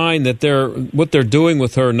a sign that what they're doing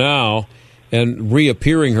with her now and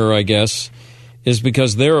reappearing her, I guess, is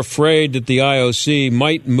because they're afraid that the IOC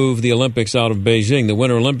might move the Olympics out of Beijing, the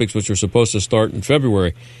Winter Olympics, which are supposed to start in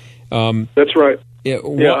February. That's right.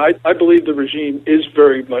 I believe the regime is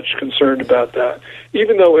very much concerned about that.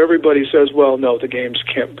 Even though everybody says, well, no, the games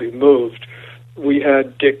can't be moved. We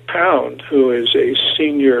had Dick Pound, who is a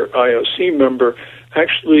senior IOC member,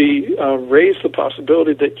 actually raise the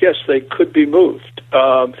possibility that, yes, they could be moved.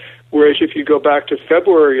 Whereas if you go back to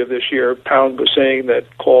February of this year, Pound was saying that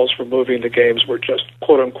calls for moving the games were just,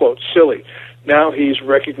 quote-unquote, silly. Now he's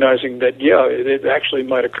recognizing that, yeah, it actually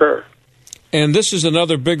might occur. And this is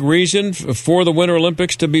another big reason for the Winter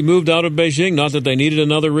Olympics to be moved out of Beijing, not that they needed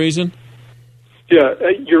another reason? Yeah,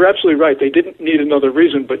 you're absolutely right. They didn't need another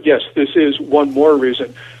reason, but yes, this is one more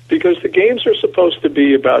reason, because the games are supposed to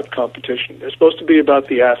be about competition. They're supposed to be about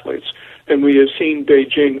the athletes, and we have seen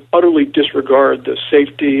Beijing utterly disregard the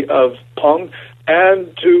safety of Peng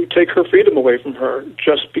and to take her freedom away from her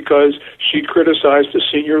just because she criticized a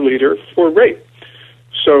senior leader for rape.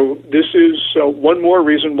 So this is one more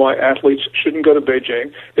reason why athletes shouldn't go to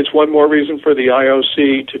Beijing. It's one more reason for the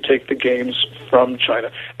IOC to take the games from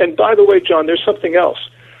China. And by the way, John, there's something else.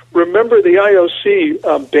 Remember, the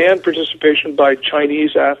IOC banned participation by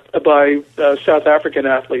South African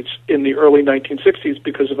athletes in the early 1960s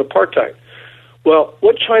because of apartheid. Well,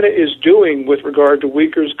 what China is doing with regard to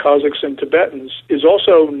Uyghurs, Kazakhs, and Tibetans is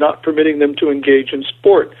also not permitting them to engage in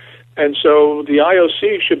sport. And so the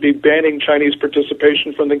IOC should be banning Chinese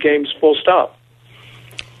participation from the games, full stop.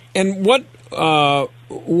 And what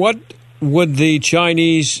would the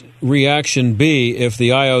Chinese reaction be if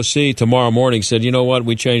the IOC tomorrow morning said, you know what,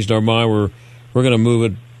 we changed our mind, we're going to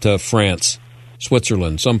move it to France,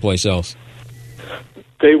 Switzerland, someplace else?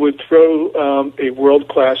 They would throw a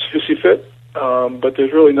world-class hissy fit, but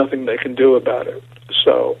there's really nothing they can do about it.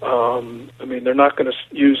 So, they're not going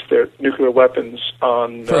to use their nuclear weapons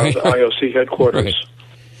on the IOC headquarters.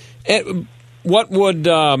 Right. And what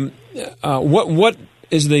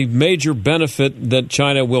is the major benefit that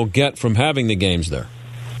China will get from having the games there?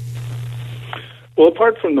 Well,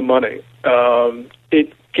 apart from the money,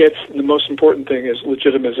 it gets, the most important thing is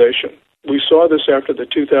legitimization. We saw this after the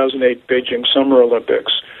 2008 Beijing Summer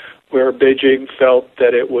Olympics, where Beijing felt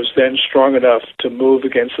that it was then strong enough to move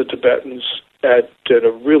against the Tibetans in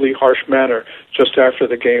a really harsh manner just after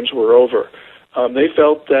the games were over. They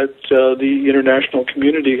felt that the international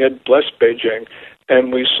community had blessed Beijing,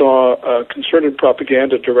 and we saw concerted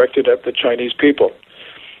propaganda directed at the Chinese people.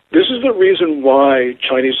 This is the reason why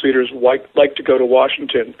Chinese leaders like to go to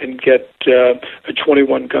Washington and get a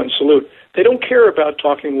 21-gun salute. They don't care about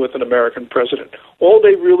talking with an American president. All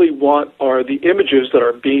they really want are the images that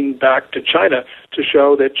are being back to China to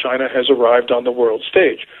show that China has arrived on the world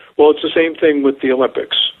stage. Well, it's the same thing with the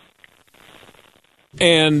Olympics.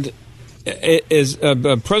 And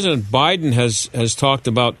President Biden has talked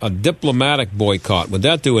about a diplomatic boycott. Would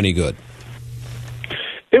that do any good?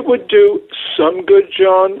 It would do some good,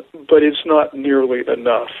 John, but it's not nearly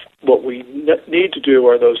enough. What we need to do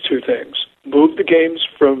are those two things. Move the games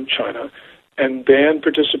from China and ban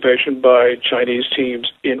participation by Chinese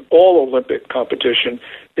teams in all Olympic competition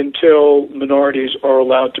until minorities are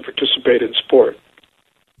allowed to participate in sport.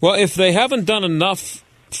 Well, if they haven't done enough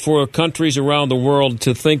for countries around the world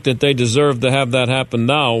to think that they deserve to have that happen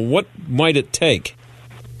now, what might it take?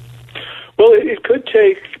 Well, it could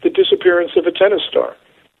take the disappearance of a tennis star.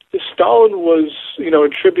 Stalin was,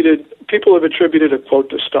 people have attributed a quote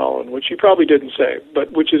to Stalin, which he probably didn't say,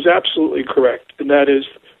 but which is absolutely correct, and that is,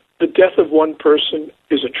 the death of one person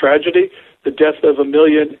is a tragedy, the death of a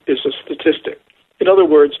million is a statistic. In other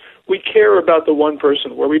words, we care about the one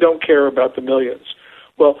person where we don't care about the millions.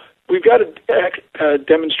 Well, we've got a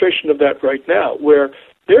demonstration of that right now, where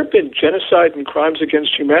there have been genocide and crimes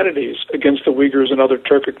against humanities against the Uyghurs and other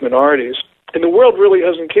Turkic minorities, and the world really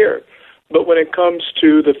hasn't cared. But when it comes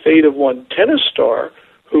to the fate of one tennis star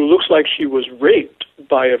who looks like she was raped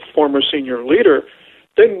by a former senior leader,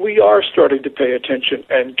 then we are starting to pay attention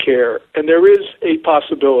and care. And there is a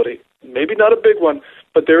possibility, maybe not a big one,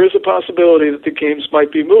 but there is a possibility that the games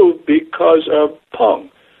might be moved because of Peng,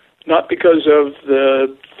 not because of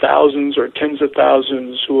the thousands or tens of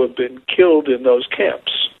thousands who have been killed in those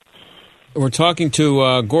camps. We're talking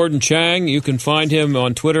to Gordon Chang. You can find him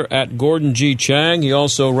on Twitter at Gordon G. Chang. He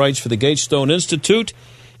also writes for the Gatestone Institute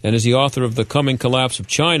and is the author of The Coming Collapse of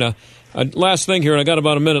China. Last thing here, and I got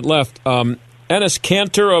about a minute left. Enes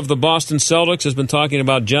Kanter of the Boston Celtics has been talking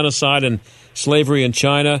about genocide and slavery in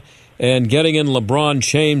China and getting in LeBron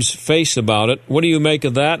James' face about it. What do you make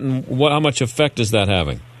of that, and how much effect is that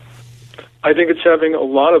having? I think it's having a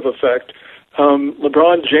lot of effect.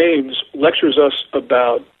 LeBron James lectures us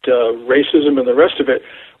about racism and the rest of it,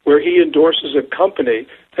 where he endorses a company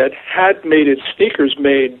that had made its sneakers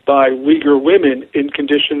made by Uyghur women in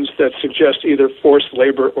conditions that suggest either forced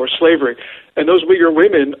labor or slavery. And those Uyghur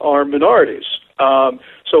women are minorities.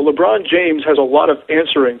 So LeBron James has a lot of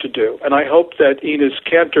answering to do. And I hope that Enes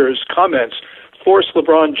Kanter's comments force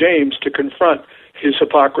LeBron James to confront his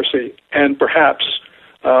hypocrisy and perhaps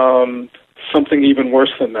something even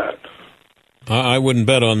worse than that. I wouldn't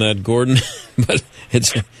bet on that, Gordon, but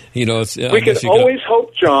it's. We can always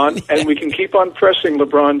hope, John, and we can keep on pressing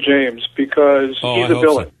LeBron James because he's a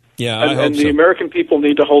villain. So. Yeah, I hope so. And the American people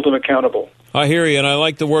need to hold him accountable. I hear you, and I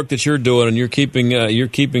like the work that you're doing, and you're keeping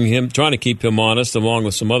him, trying to keep him honest, along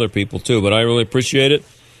with some other people too. But I really appreciate it,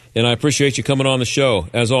 and I appreciate you coming on the show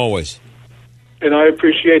as always. And I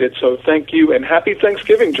appreciate it. So thank you, and happy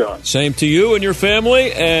Thanksgiving, John. Same to you and your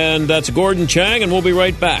family. And that's Gordon Chang, and we'll be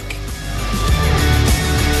right back.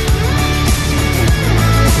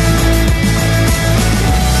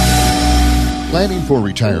 Planning for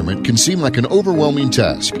retirement can seem like an overwhelming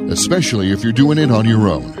task, especially if you're doing it on your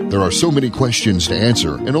own. There are so many questions to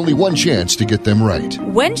answer and only one chance to get them right.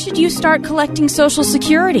 When should you start collecting Social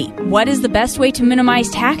Security? What is the best way to minimize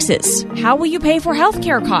taxes? How will you pay for health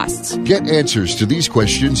care costs? Get answers to these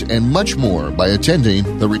questions and much more by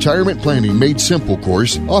attending the Retirement Planning Made Simple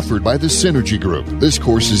course offered by the Synergy Group. This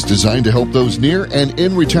course is designed to help those near and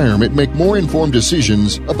in retirement make more informed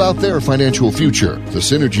decisions about their financial future. The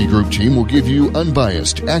Synergy Group team will give you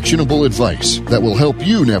unbiased, actionable advice that will help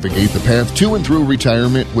you navigate the path to and through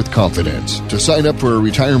retirement with confidence. To sign up for a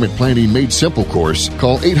Retirement Planning Made Simple course,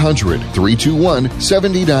 call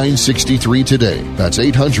 800-321-7963 today. That's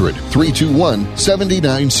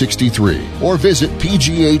 800-321-7963. Or visit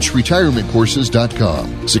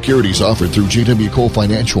pghretirementcourses.com. Securities offered through JW Cole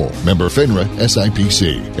Financial. Member FINRA,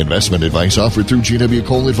 SIPC. Investment advice offered through JW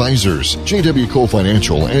Cole Advisors. JW Cole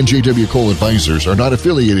Financial and JW Cole Advisors are not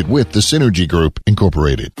affiliated with the Synergy Group,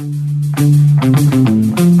 Incorporated.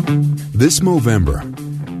 This Movember,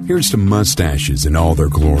 here's to mustaches in all their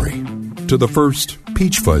glory. To the first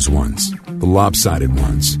peach fuzz ones, the lopsided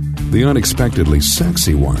ones, the unexpectedly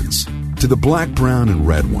sexy ones. To the black, brown, and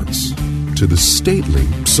red ones. To the stately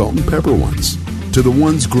salt and pepper ones. To the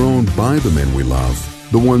ones grown by the men we love.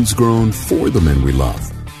 The ones grown for the men we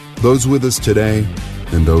love. Those with us today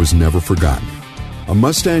and those never forgotten. A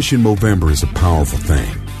mustache in Movember is a powerful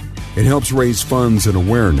thing. It helps raise funds and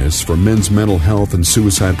awareness for men's mental health and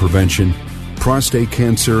suicide prevention, prostate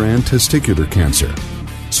cancer, and testicular cancer.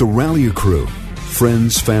 So rally a crew,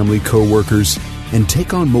 friends, family, co-workers, and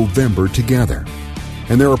take on Movember together.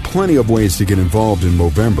 And there are plenty of ways to get involved in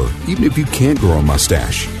Movember, even if you can't grow a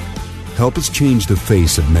mustache. Help us change the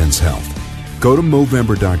face of men's health. Go to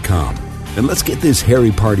Movember.com and let's get this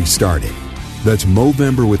hairy party started. That's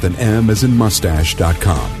Movember with an M as in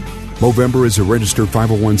mustache.com. Movember is a registered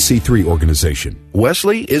 501c3 organization.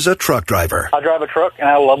 Wesley is a truck driver. I drive a truck, and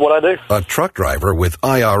I love what I do. A truck driver with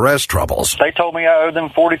IRS troubles. They told me I owed them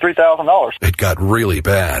 $43,000. It got really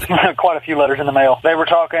bad. Quite a few letters in the mail. They were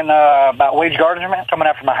talking about wage garnishment, coming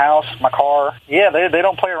after my house, my car. Yeah, they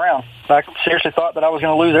don't play around. I seriously thought that I was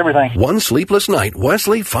going to lose everything. One sleepless night,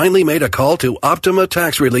 Wesley finally made a call to Optima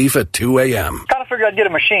Tax Relief at 2 a.m. Kind of figured figured I'd get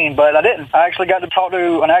a machine, but I didn't. I actually got to talk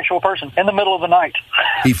to an actual person in the middle of the night.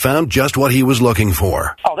 He found just what he was looking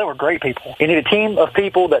for. Oh, they were great people. You need a team of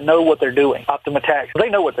people that know what they're doing. Optima Tax, they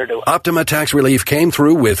know what they're doing. Optima Tax Relief came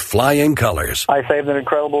through with flying colors. I saved an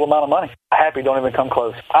incredible amount of money. Happy don't even come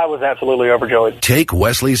close. I was absolutely overjoyed. Take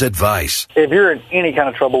Wesley's advice. If you're in any kind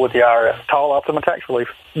of trouble with the IRS, call Optima Tax Relief.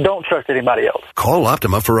 Don't trust anybody else. Call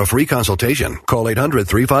Optima for a free consultation. Call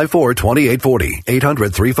 800-354-2840.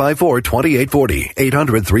 800-354-2840.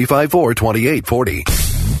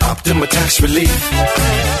 800-354-2840. Optima Tax Relief.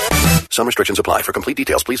 Some restrictions apply. For complete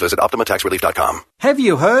details, please visit OptimaTaxRelief.com. Have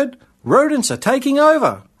you heard? Rodents are taking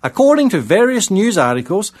over. According to various news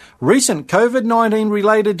articles, recent COVID-19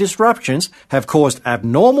 related disruptions have caused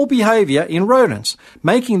abnormal behavior in rodents,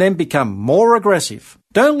 making them become more aggressive.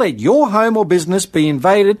 Don't let your home or business be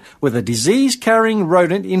invaded with a disease-carrying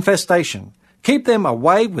rodent infestation. Keep them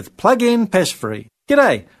away with Plug-in Pest Free.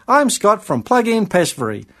 G'day, I'm Scott from Plug-in Pest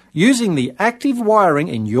Free. Using the active wiring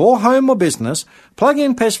in your home or business,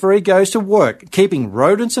 Plug-in Pest Free goes to work, keeping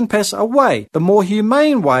rodents and pests away the more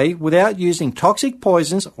humane way without using toxic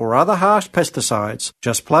poisons or other harsh pesticides.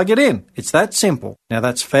 Just plug it in. It's that simple. Now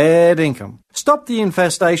that's fair dinkum. Stop the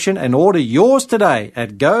infestation and order yours today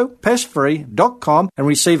at gopestfree.com and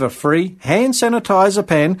receive a free hand sanitizer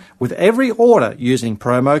pen with every order using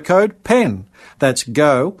promo code PEN. That's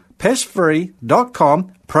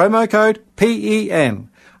gopestfree.com, promo code PEN.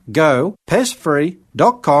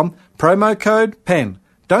 GoPestFree.com, promo code PEN.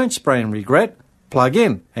 Don't spray and regret. Plug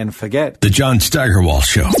in and forget. The John Steigerwald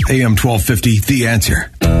Show, AM 1250, The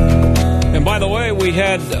Answer. And by the way, we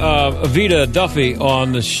had Avita Duffy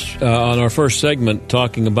on on our first segment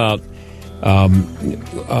talking about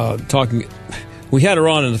We had her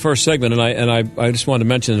on in the first segment, and I just wanted to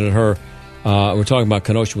mention to her. We're talking about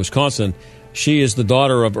Kenosha, Wisconsin. She is the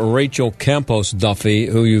daughter of Rachel Campos Duffy,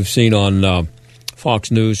 who you've seen on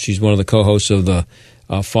Fox News. She's one of the co-hosts of the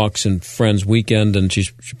Fox and Friends Weekend, and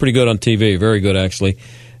she's pretty good on TV, very good, actually.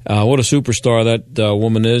 What a superstar that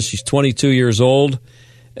woman is. She's 22 years old,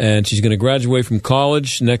 and she's going to graduate from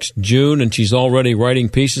college next June, and she's already writing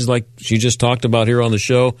pieces like she just talked about here on the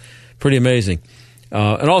show. Pretty amazing.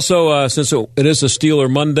 And also, since it is a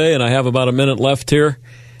Steeler Monday, and I have about a minute left here,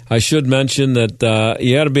 I should mention that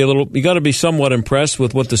you got to be somewhat impressed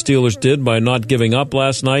with what the Steelers did by not giving up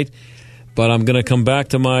last night. But I'm going to come back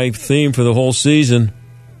to my theme for the whole season,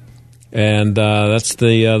 and that's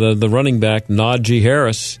the running back Najee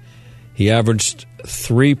Harris. He averaged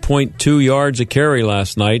 3.2 yards a carry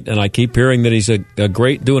last night, and I keep hearing that he's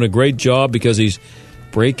doing a great job because he's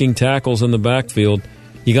breaking tackles in the backfield.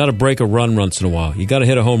 You got to break a run once in a while. You got to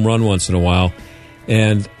hit a home run once in a while,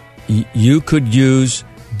 and you could use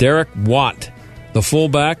Derek Watt, the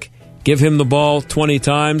fullback. Give him the ball 20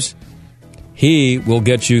 times. He will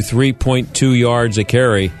get you 3.2 yards a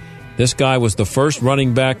carry. This guy was the first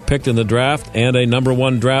running back picked in the draft and a number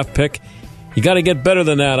one draft pick. You got to get better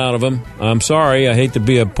than that out of him. I'm sorry, I hate to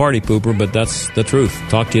be a party pooper, but that's the truth.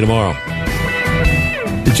 Talk to you tomorrow.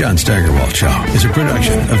 The John Steigerwald Show is a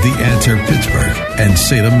production of The Answer Pittsburgh and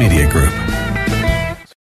Salem Media Group.